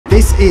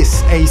This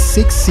is a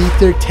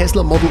 6-seater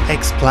Tesla Model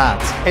X Plaid.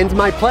 And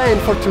my plan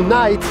for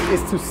tonight is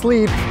to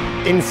sleep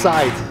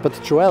inside. But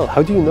Joel,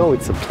 how do you know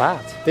it's a Plaid?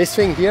 This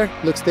thing here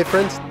looks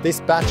different, this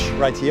badge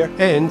right here.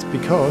 And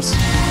because...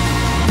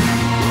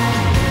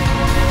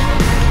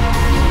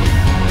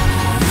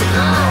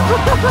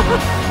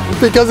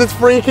 because it's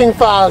freaking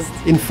fast.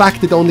 In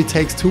fact, it only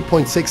takes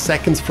 2.6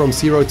 seconds from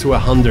 0 to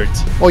 100.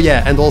 Oh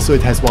yeah, and also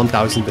it has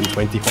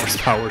 1020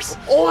 horsepower.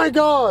 Oh my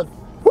god!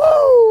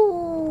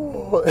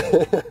 Woo!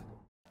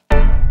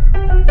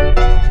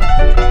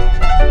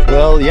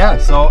 Well, yeah,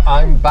 so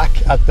I'm back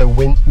at the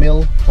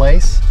windmill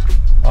place.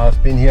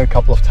 I've been here a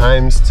couple of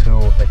times to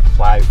like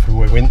fly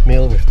through a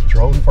windmill with the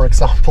drone, for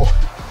example.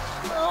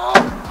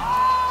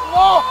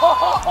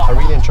 I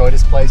really enjoy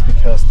this place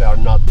because there are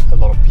not a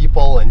lot of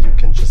people and you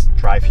can just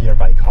drive here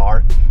by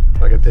car.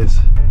 Look at this.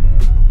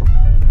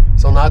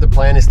 So now the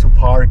plan is to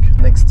park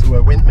next to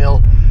a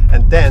windmill,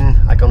 and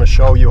then I'm gonna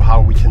show you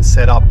how we can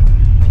set up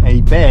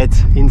a bed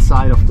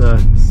inside of the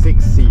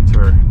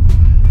 6-seater.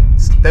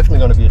 It's definitely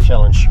gonna be a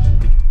challenge.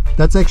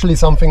 That's actually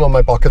something on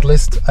my bucket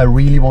list. I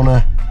really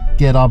wanna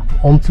get up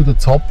onto the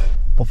top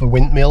of a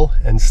windmill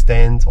and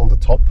stand on the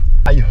top.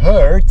 I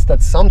heard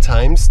that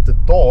sometimes the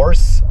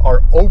doors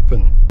are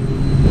open.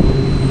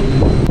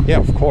 Yeah,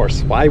 of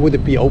course. Why would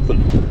it be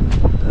open?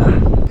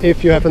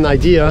 If you have an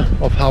idea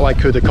of how I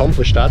could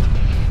accomplish that,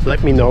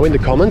 let me know in the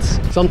comments.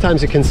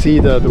 Sometimes you can see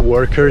the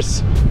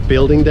workers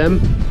building them,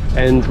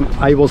 and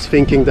I was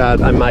thinking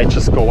that I might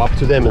just go up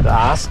to them and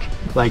ask,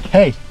 like,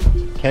 hey,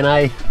 can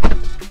I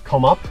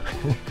come up?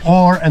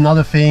 Or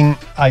another thing,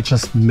 I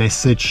just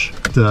message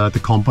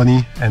the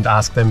company and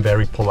ask them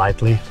very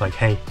politely, like,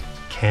 hey,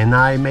 can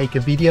I make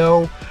a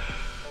video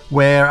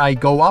where I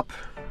go up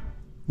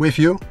with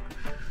you?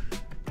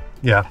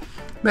 Yeah,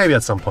 maybe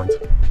at some point.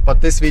 But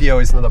this video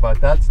is not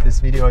about that. This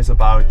video is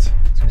about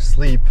to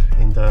sleep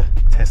in the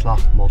Tesla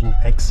Model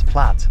X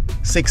Plaid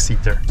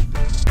 6-seater.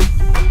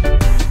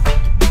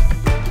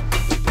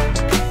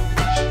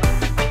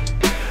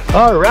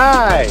 All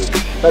right,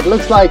 that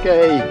looks like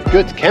a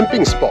good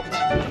camping spot.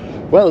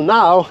 Well,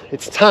 now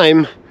it's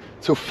time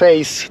to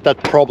face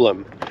that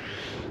problem.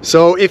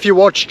 So if you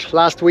watched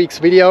last week's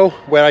video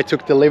where I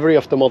took delivery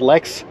of the Model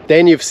X,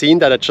 then you've seen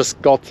that I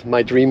just got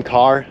my dream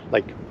car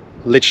like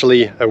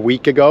literally a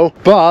week ago.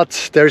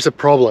 But there's a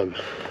problem.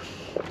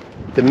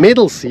 The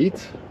middle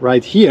seat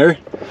right here,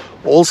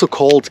 also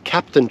called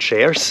captain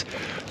chairs,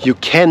 you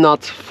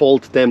cannot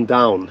fold them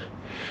down,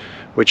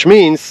 which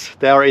means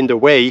they are in the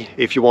way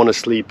if you want to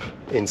sleep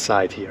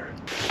inside here.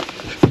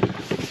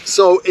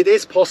 So it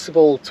is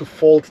possible to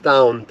fold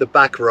down the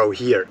back row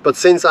here, but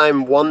since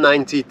I'm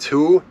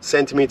 192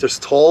 centimeters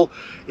tall,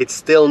 it's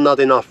still not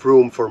enough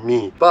room for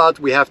me. But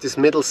we have this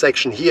middle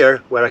section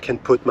here where I can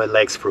put my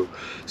legs through.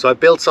 So I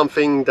built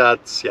something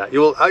that, yeah,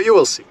 you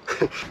will see.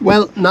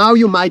 Well, now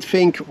you might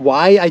think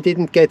why I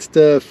didn't get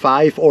the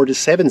 5 or the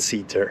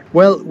 7-seater.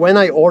 Well, when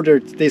I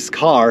ordered this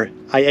car,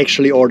 I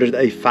actually ordered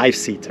a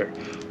 5-seater.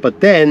 But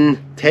then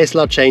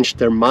Tesla changed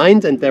their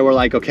mind and they were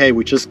like, okay,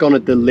 we're just gonna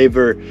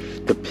deliver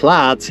the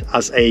Plaid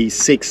as a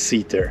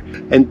 6-seater.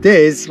 And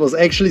this was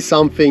actually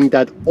something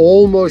that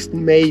almost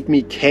made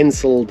me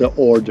cancel the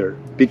order.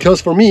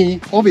 Because for me,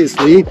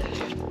 obviously,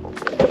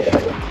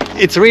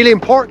 it's really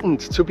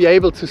important to be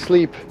able to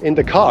sleep in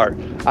the car.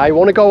 I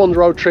wanna go on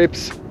road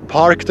trips,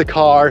 park the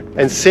car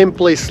and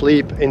simply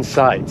sleep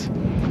inside.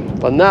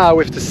 But now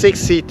with the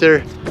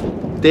 6-seater,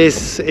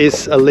 this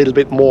is a little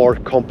bit more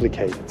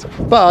complicated.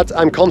 But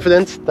I'm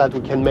confident that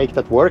we can make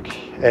that work,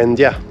 and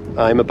yeah,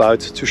 I'm about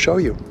to show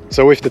you.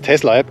 So with the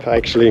Tesla app, I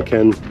actually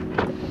can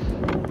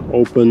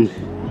open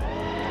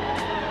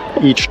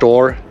each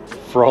door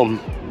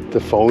from the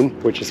phone,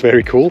 which is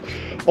very cool.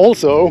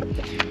 Also,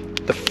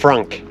 the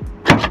frunk.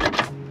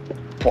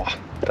 Wow,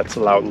 that's a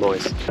loud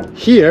noise.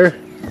 Here,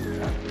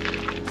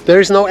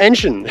 there's no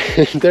engine.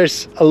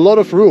 There's a lot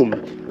of room,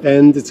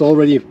 and it's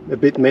already a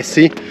bit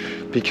messy.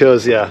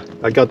 Because yeah,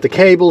 I got the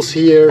cables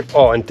here.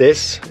 Oh, and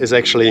this is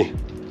actually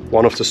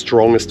one of the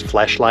strongest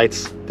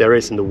flashlights there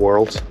is in the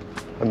world.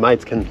 I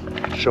might can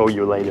show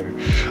you later.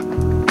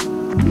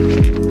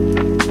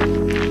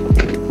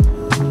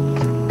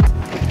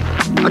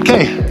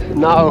 Okay,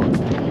 now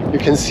you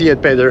can see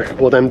it better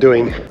what I'm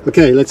doing.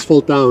 Okay, let's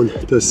fold down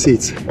the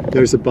seats.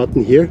 There's a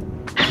button here.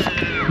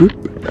 Whoop.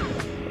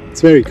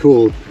 It's very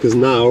cool because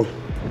now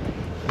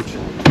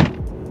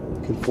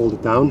you can fold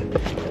it down.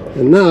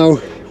 And now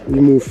we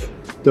move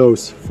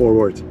those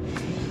forward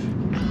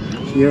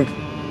here.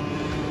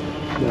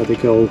 Now they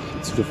go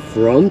to the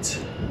front.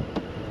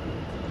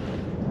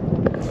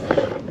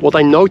 What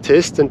I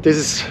noticed, and this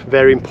is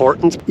very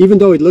important, even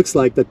though it looks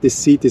like that this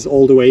seat is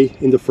all the way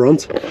in the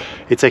front,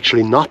 it's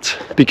actually not,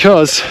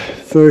 because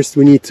first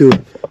we need to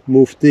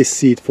move this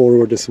seat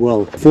forward as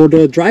well. For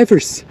the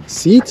driver's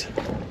seat,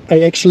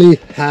 I actually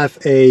have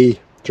a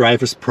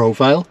driver's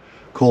profile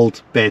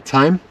called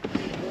bedtime,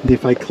 and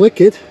if I click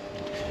it,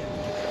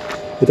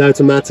 it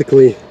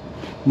automatically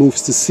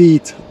moves the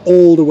seat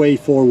all the way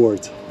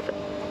forward.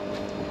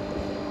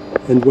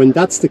 And when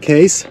that's the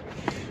case,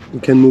 we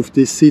can move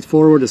this seat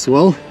forward as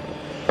well.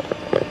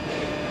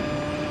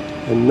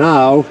 And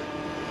now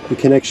you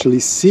can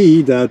actually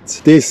see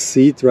that this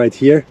seat right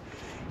here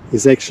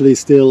is actually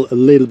still a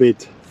little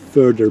bit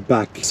further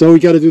back. So we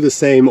got to do the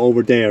same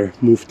over there.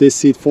 Move this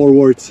seat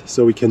forward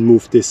so we can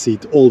move this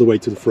seat all the way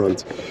to the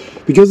front.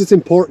 Because it's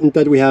important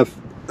that we have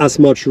as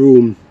much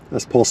room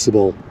as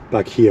possible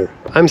back here.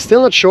 I'm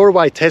still not sure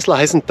why Tesla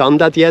hasn't done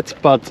that yet,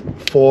 but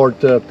for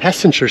the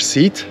passenger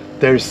seat,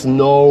 there's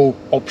no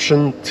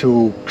option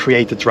to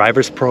create a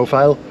driver's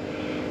profile.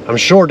 I'm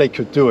sure they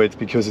could do it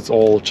because it's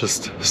all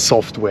just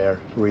software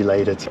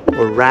related.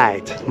 All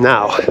right,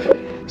 now,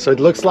 so it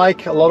looks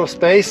like a lot of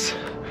space,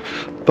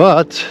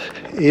 but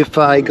if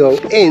I go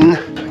in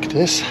like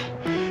this,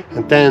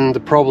 and then the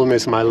problem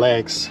is my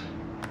legs.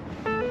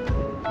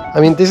 I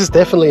mean, this is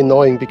definitely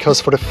annoying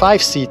because for the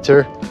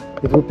 5-seater,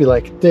 it would be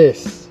like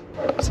this.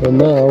 So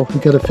now we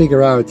gotta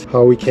figure out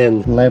how we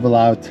can level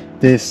out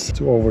this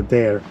to over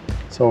there.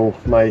 So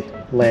my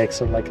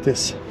legs are like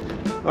this.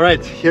 All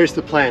right, here's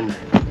the plan.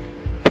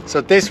 So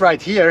this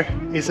right here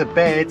is a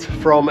bed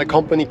from a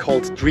company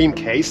called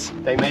Dreamcase.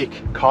 They make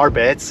car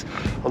beds.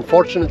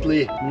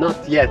 Unfortunately,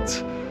 not yet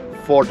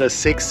for the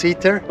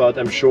 6-seater, but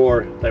I'm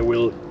sure they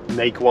will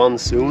make one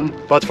soon.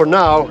 But for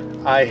now,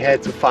 I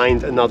had to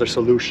find another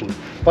solution.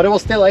 But I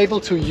was still able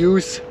to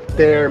use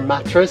their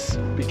mattress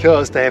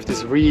because they have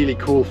this really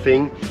cool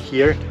thing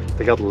here.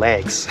 They got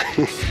legs.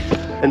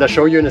 And I'll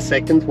show you in a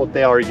second what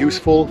they are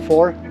useful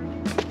for.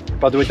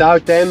 But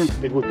without them,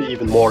 it would be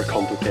even more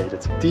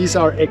complicated. These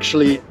are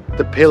actually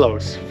the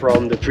pillows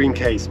from the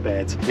Dreamcase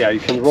bed. Yeah, you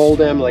can roll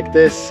them like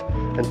this,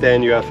 and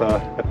then you have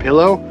a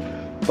pillow.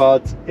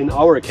 But in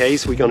our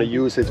case, we're gonna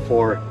use it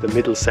for the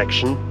middle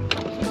section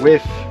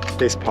with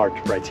this part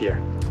right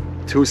here.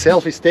 2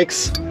 selfie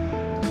sticks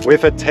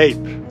with a tape.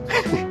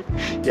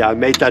 Yeah, I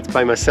made that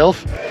by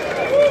myself.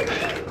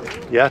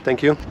 Yeah,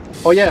 thank you.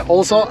 Oh yeah,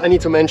 also I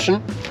need to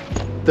mention,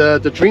 the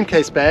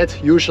Dreamcase bed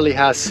usually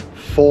has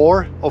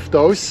 4 of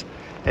those,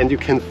 and you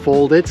can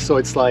fold it, so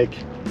it's like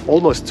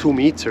almost 2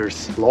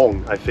 meters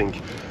long, I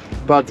think.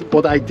 But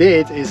what I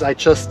did is I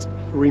just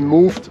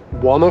removed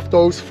one of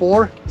those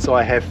 4, so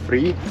I have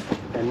 3.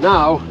 And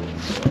now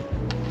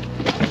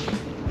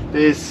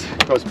this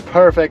goes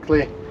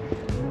perfectly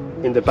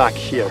in the back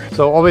here.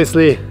 So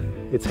obviously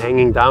it's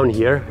hanging down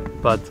here,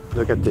 but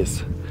look at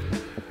this.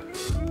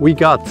 We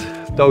got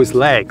those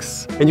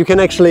legs, and you can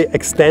actually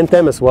extend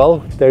them as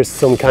well. There's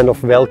some kind of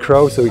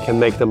Velcro, so we can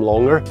make them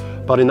longer.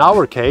 But in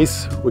our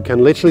case, we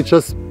can literally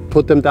just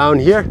put them down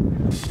here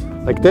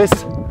like this,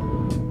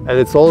 and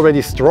it's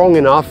already strong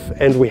enough,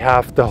 and we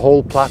have the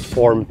whole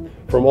platform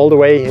from all the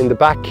way in the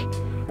back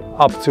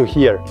up to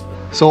here.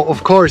 So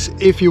of course,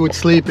 if you would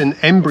sleep in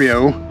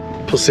embryo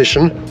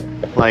position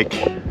like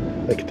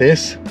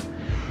this,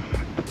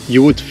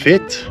 you would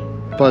fit,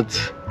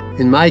 but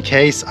in my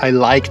case I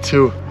like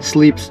to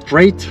sleep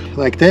straight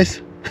like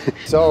this.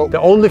 So the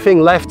only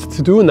thing left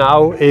to do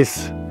now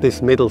is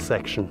this middle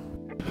section.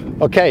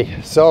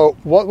 Okay, so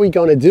what we're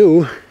gonna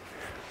do,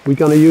 we're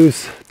gonna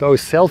use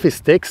those selfie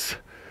sticks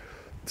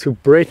to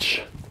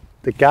bridge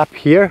the gap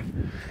here,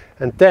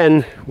 and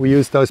then we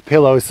use those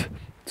pillows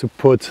to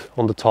put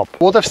on the top.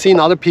 What I've seen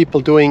other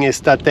people doing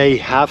is that they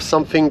have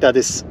something that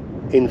is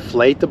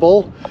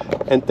inflatable,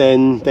 and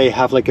then they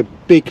have like a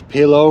big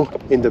pillow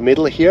in the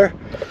middle here.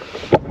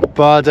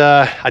 But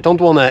I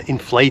don't want to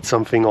inflate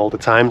something all the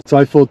time, so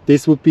I thought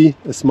this would be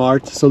a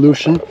smart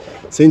solution,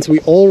 since we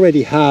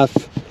already have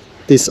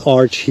this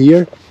arch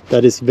here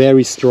that is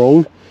very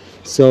strong.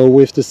 So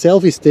with the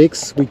selfie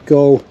sticks we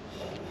go,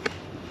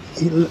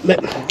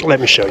 let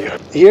me show you.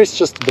 Here's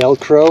just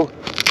Velcro,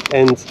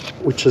 and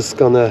we're just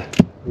gonna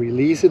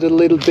release it a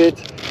little bit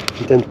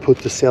and then put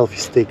the selfie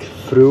stick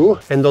through.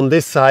 And on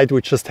this side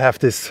we just have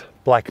this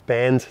black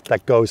band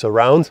that goes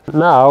around.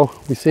 Now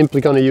we're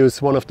simply gonna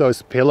use one of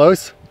those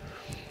pillows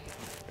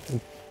and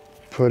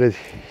put it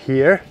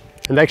here.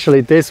 And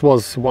actually this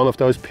was one of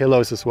those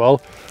pillows as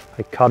well.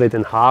 I cut it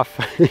in half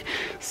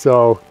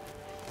so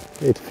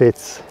it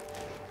fits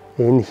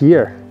in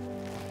here.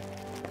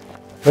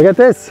 Look at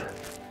this.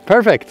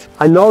 Perfect.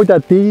 I know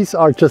that these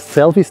are just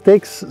selfie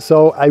sticks,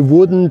 so I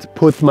wouldn't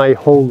put my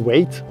whole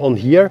weight on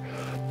here,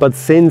 but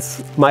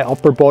since my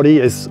upper body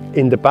is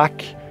in the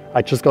back,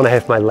 I'm just gonna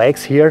have my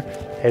legs here,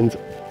 and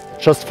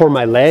just for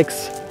my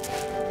legs,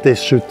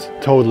 this should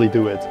totally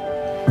do it.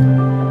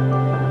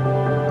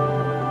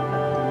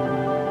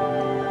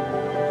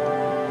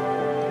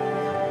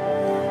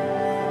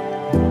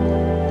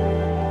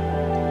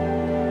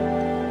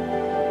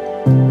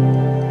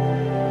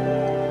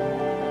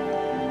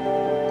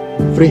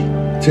 Three,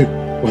 two,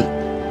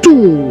 one,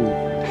 two!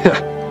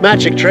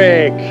 Magic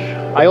trick!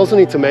 I also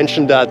need to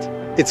mention that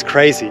it's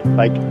crazy.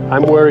 Like,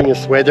 I'm wearing a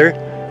sweater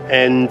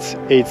and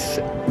it's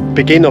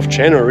beginning of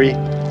January.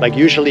 Like,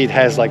 usually it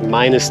has like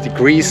minus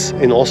degrees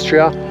in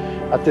Austria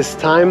at this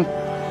time,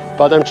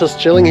 but I'm just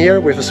chilling here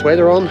with a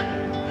sweater on.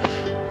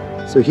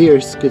 So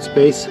here's good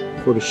space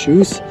for the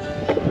shoes,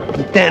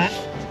 and then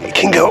you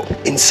can go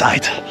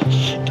inside.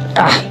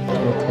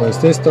 I'll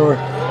close this door.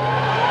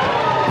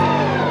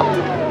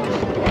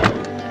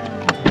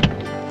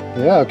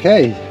 Yeah,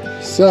 okay.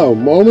 So,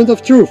 moment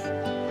of truth.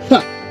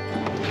 Ha.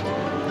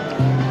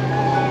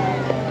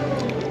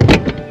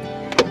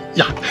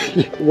 Yeah.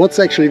 What's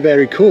actually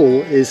very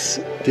cool is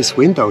this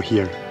window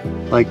here.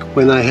 Like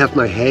when I have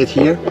my head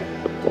here,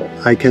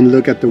 I can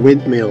look at the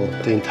windmill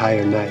the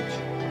entire night.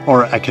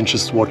 Or I can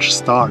just watch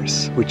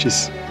stars, which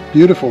is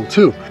beautiful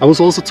too. I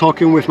was also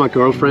talking with my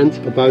girlfriend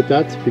about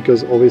that,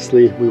 because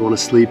obviously we want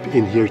to sleep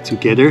in here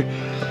together.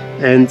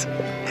 And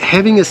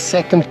having a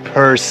second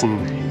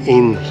person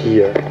in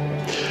here,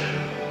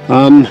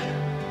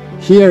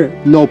 here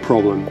no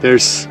problem,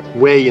 there's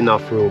way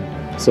enough room.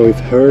 So if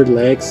her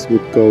legs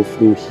would go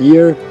through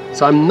here,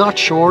 so I'm not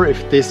sure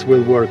if this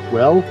will work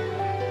well,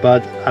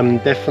 but I'm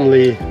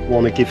definitely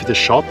want to give it a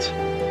shot.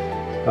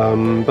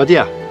 But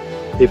yeah,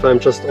 if I'm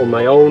just on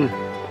my own,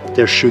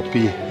 there should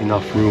be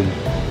enough room.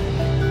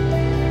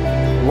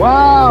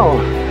 Wow,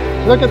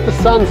 look at the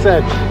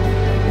sunset,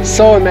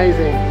 so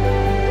amazing.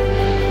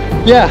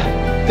 Yeah,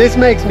 this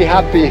makes me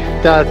happy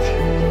that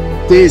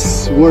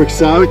this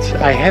works out.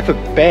 I have a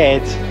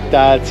bed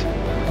that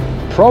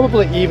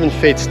probably even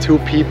fits 2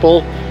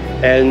 people,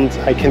 and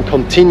I can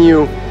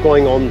continue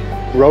going on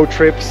road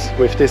trips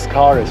with this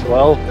car as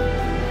well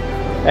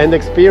and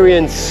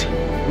experience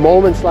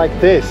moments like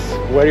this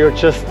where you're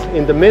just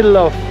in the middle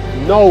of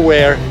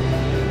nowhere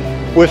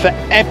with an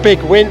epic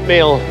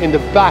windmill in the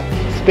back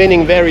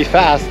spinning very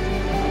fast.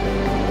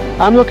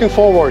 I'm looking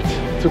forward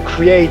to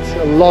create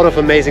a lot of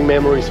amazing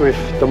memories with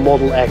the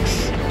Model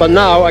X. But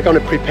now I'm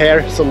gonna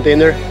prepare some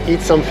dinner,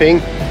 eat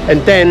something,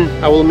 and then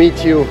I will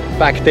meet you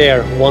back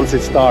there once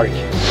it's dark.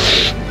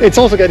 It's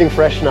also getting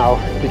fresh now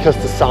because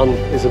the sun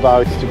is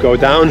about to go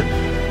down.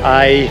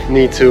 I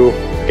need to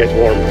get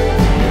warm.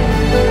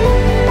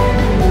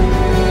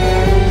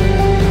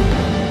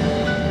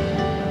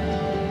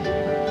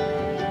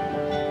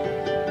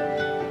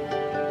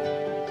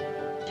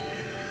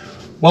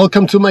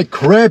 Welcome to my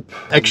crib.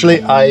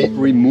 Actually, I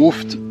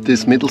removed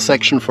this middle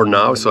section for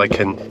now so I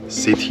can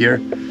sit here.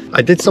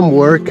 I did some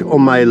work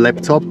on my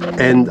laptop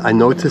and I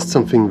noticed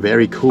something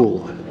very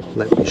cool.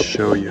 Let me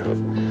show you.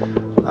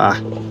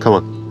 Come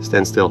on,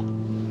 stand still.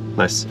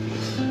 Nice.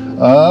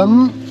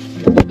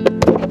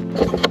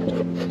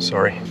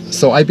 Sorry.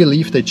 So I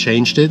believe they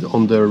changed it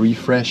on the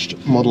refreshed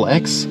Model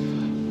X,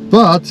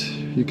 but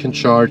you can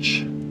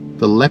charge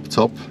the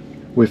laptop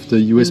with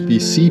the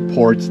USB-C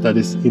port that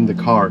is in the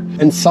car.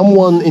 And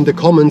someone in the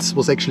comments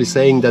was actually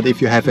saying that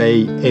if you have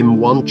a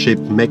M1 chip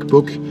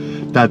MacBook,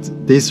 that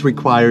this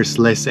requires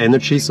less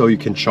energy, so you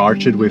can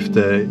charge it with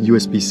the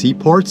USB-C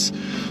ports.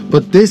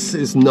 But this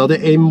is not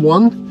an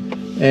M1,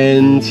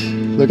 and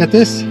look at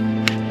this.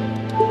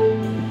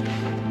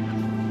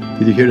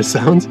 Did you hear the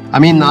sound? I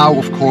mean, now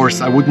of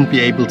course I wouldn't be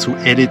able to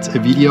edit a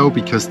video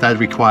because that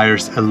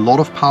requires a lot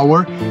of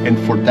power, and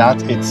for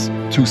that it's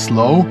too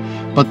slow.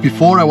 But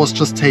before I was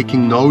just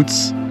taking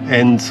notes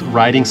and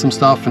writing some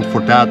stuff, and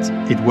for that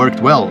it worked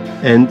well.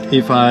 And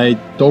if I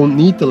don't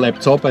need the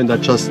laptop and I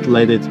just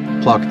let it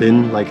plugged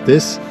in like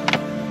this,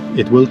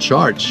 it will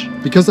charge.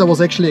 Because I was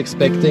actually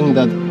expecting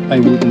that I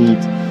would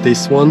need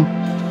this one.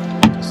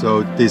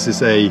 So this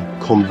is a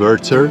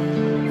converter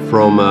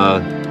from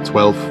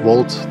 12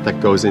 volt that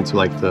goes into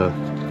like the,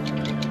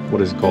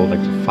 what is it called,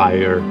 like the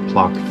fire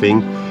plug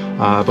thing.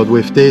 But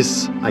with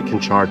this I can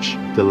charge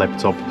the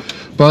laptop.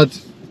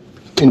 But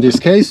in this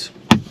case,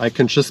 I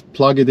can just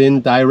plug it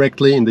in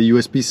directly in the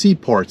USB-C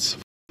ports.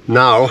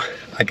 Now,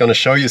 I'm gonna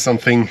show you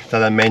something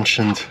that I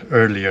mentioned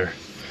earlier.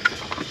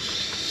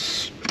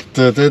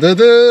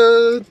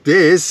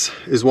 This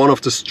is one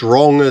of the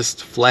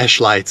strongest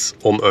flashlights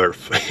on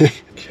Earth.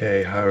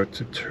 Okay, how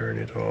to turn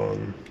it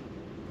on.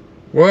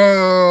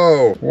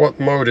 Whoa! What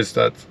mode is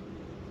that?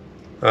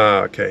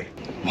 Okay.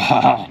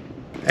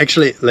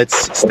 Actually,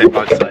 let's step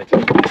outside.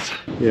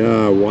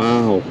 Yeah,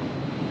 wow.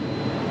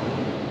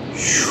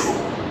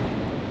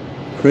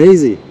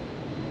 Crazy.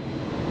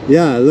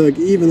 Yeah, look,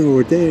 even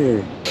over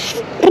there.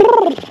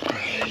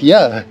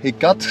 Yeah, it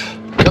got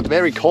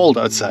very cold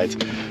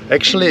outside.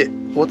 Actually,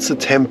 what's the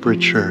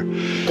temperature?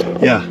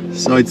 Yeah,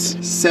 so it's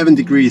 7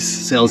 degrees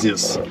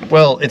Celsius.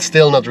 Well, it's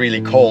still not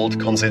really cold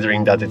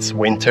considering that it's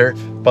winter,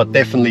 but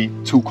definitely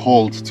too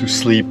cold to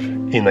sleep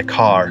in a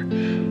car.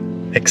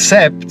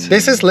 Except,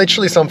 this is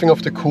literally something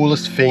of the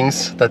coolest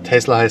things that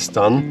Tesla has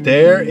done.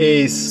 There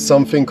is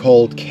something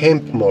called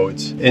camp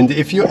mode. And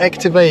if you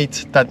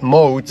activate that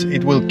mode,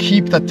 it will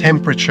keep that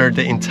temperature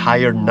the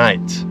entire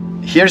night.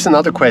 Here's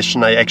another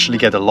question I actually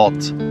get a lot.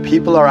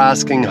 People are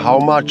asking how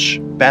much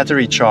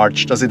battery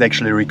charge does it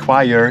actually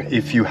require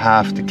if you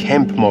have the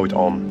camp mode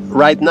on.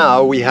 Right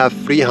now we have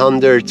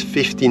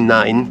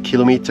 359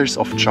 kilometers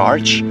of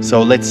charge.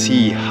 So let's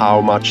see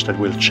how much that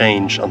will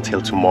change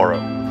until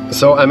tomorrow.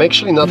 So I'm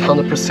actually not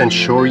 100%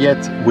 sure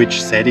yet which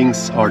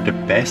settings are the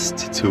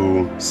best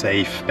to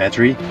save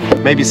battery.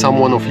 Maybe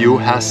someone of you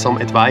has some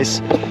advice.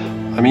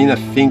 I mean, I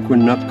think we're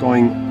not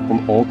going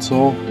on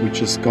auto, we're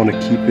just gonna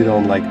keep it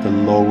on like the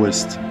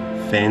lowest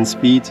fan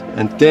speed.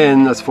 And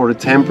then as for the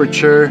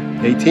temperature,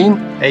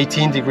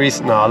 18 degrees.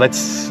 No,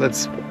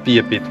 let's be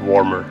a bit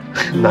warmer.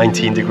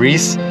 19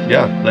 degrees.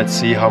 Yeah, let's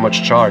see how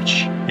much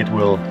charge it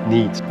will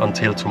need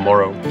until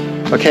tomorrow.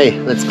 Okay,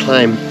 let's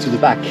climb to the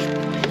back.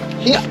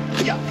 Yeah.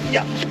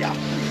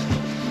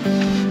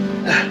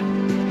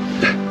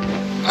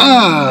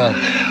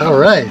 All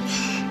right.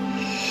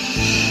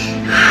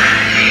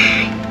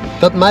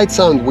 That might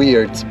sound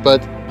weird,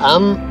 but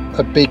I'm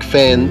a big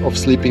fan of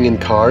sleeping in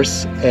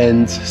cars,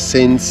 and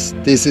since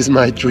this is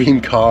my dream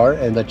car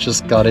and I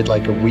just got it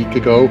like a week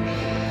ago,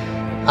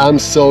 I'm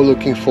so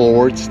looking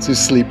forward to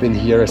sleep in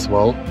here as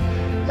well.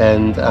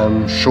 And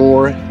I'm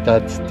sure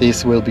that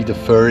this will be the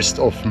first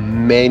of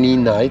many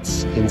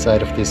nights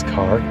inside of this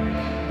car.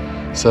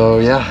 So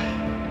yeah,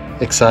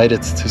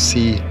 excited to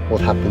see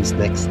what happens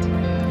next.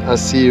 I'll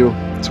see you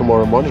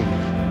tomorrow morning.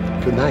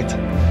 Good night.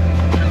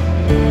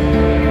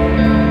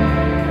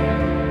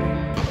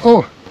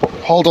 Oh,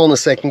 hold on a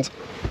second.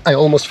 I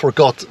almost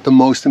forgot the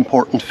most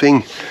important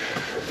thing.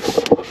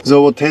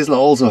 So what Tesla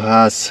also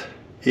has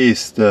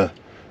is the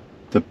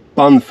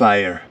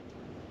bonfire.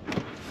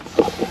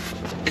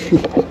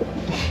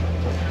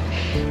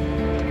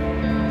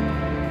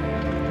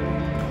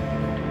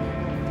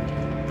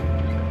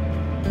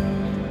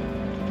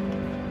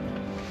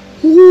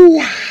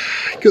 Ooh,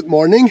 good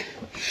morning.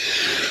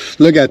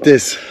 Look at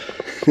this.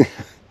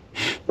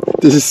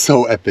 This is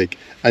so epic.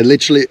 I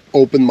literally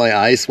opened my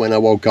eyes when I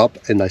woke up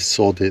and I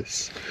saw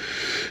this.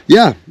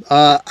 Yeah,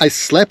 I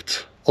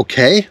slept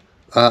okay.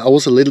 I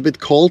was a little bit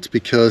cold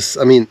because,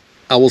 I mean,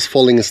 I was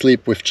falling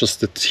asleep with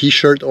just a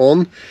t-shirt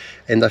on,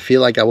 and I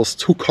feel like I was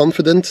too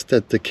confident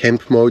that the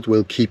camp mode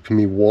will keep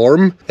me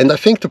warm. And I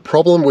think the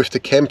problem with the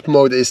camp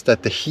mode is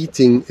that the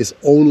heating is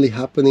only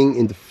happening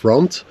in the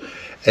front,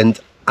 and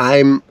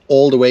I'm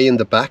all the way in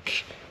the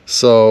back.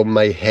 So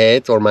my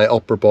head or my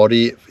upper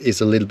body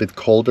is a little bit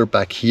colder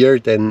back here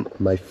than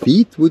my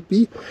feet would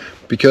be,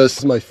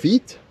 because my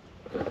feet,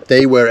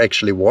 they were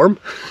actually warm.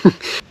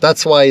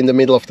 That's why in the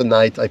middle of the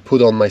night I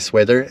put on my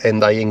sweater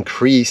and I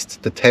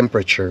increased the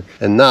temperature.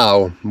 And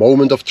now,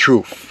 moment of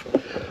truth.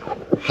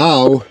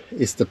 How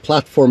is the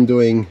platform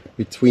doing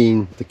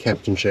between the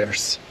captain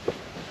chairs?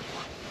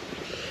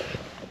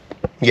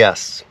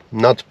 Yes,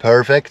 not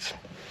perfect,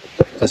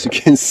 as you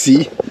can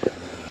see.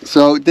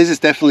 So this is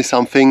definitely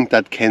something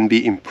that can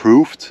be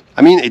improved.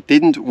 I mean, it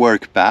didn't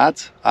work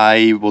bad.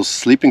 I was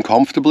sleeping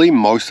comfortably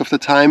most of the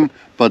time,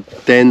 but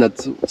then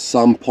at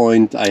some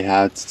point I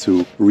had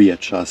to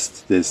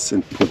readjust this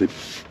and put it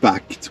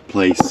back to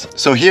place.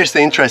 So here's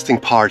the interesting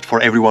part for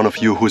every one of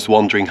you who's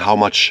wondering how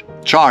much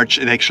charge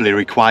it actually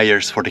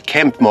requires for the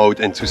camp mode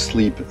and to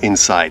sleep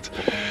inside.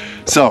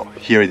 So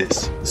here it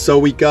is. So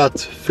we got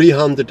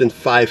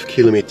 305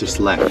 kilometers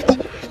left.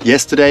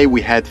 Yesterday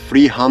we had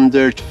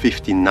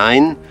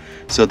 359,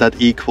 so that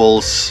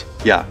equals,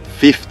 yeah,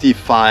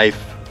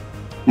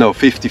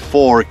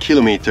 54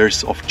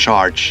 kilometers of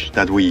charge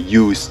that we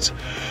used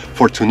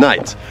for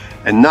tonight.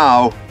 And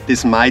now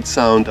this might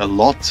sound a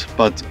lot,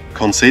 but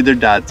consider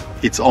that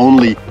it's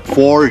only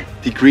 4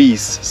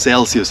 degrees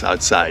Celsius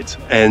outside,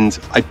 and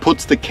I put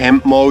the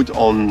camp mode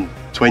on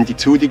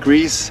 22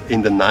 degrees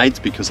in the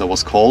night because I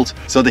was cold.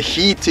 So the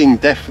heating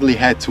definitely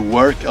had to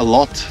work a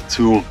lot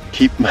to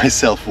keep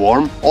myself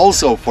warm.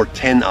 Also for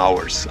 10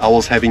 hours. I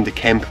was having the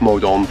camp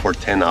mode on for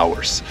 10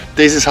 hours.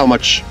 This is how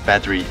much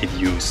battery it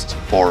used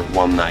for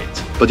one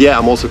night. But yeah,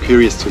 I'm also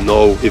curious to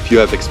know if you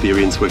have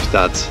experience with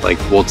that. Like,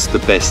 what's the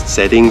best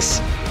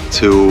settings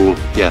to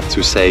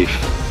save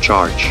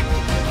charge.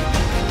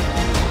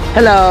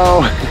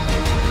 Hello!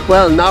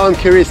 Well, now I'm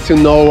curious to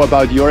know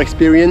about your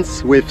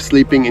experience with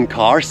sleeping in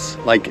cars.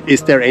 Like,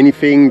 is there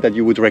anything that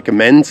you would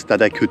recommend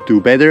that I could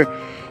do better?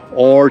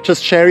 Or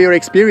just share your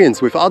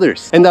experience with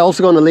others. And I'm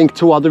also gonna link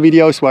 2 other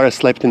videos where I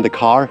slept in the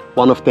car.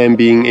 One of them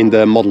being in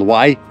the Model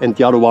Y and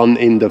the other one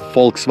in the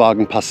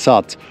Volkswagen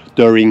Passat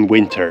during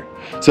winter.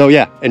 So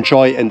yeah,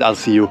 enjoy, and I'll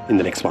see you in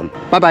the next one.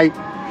 Bye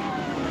bye!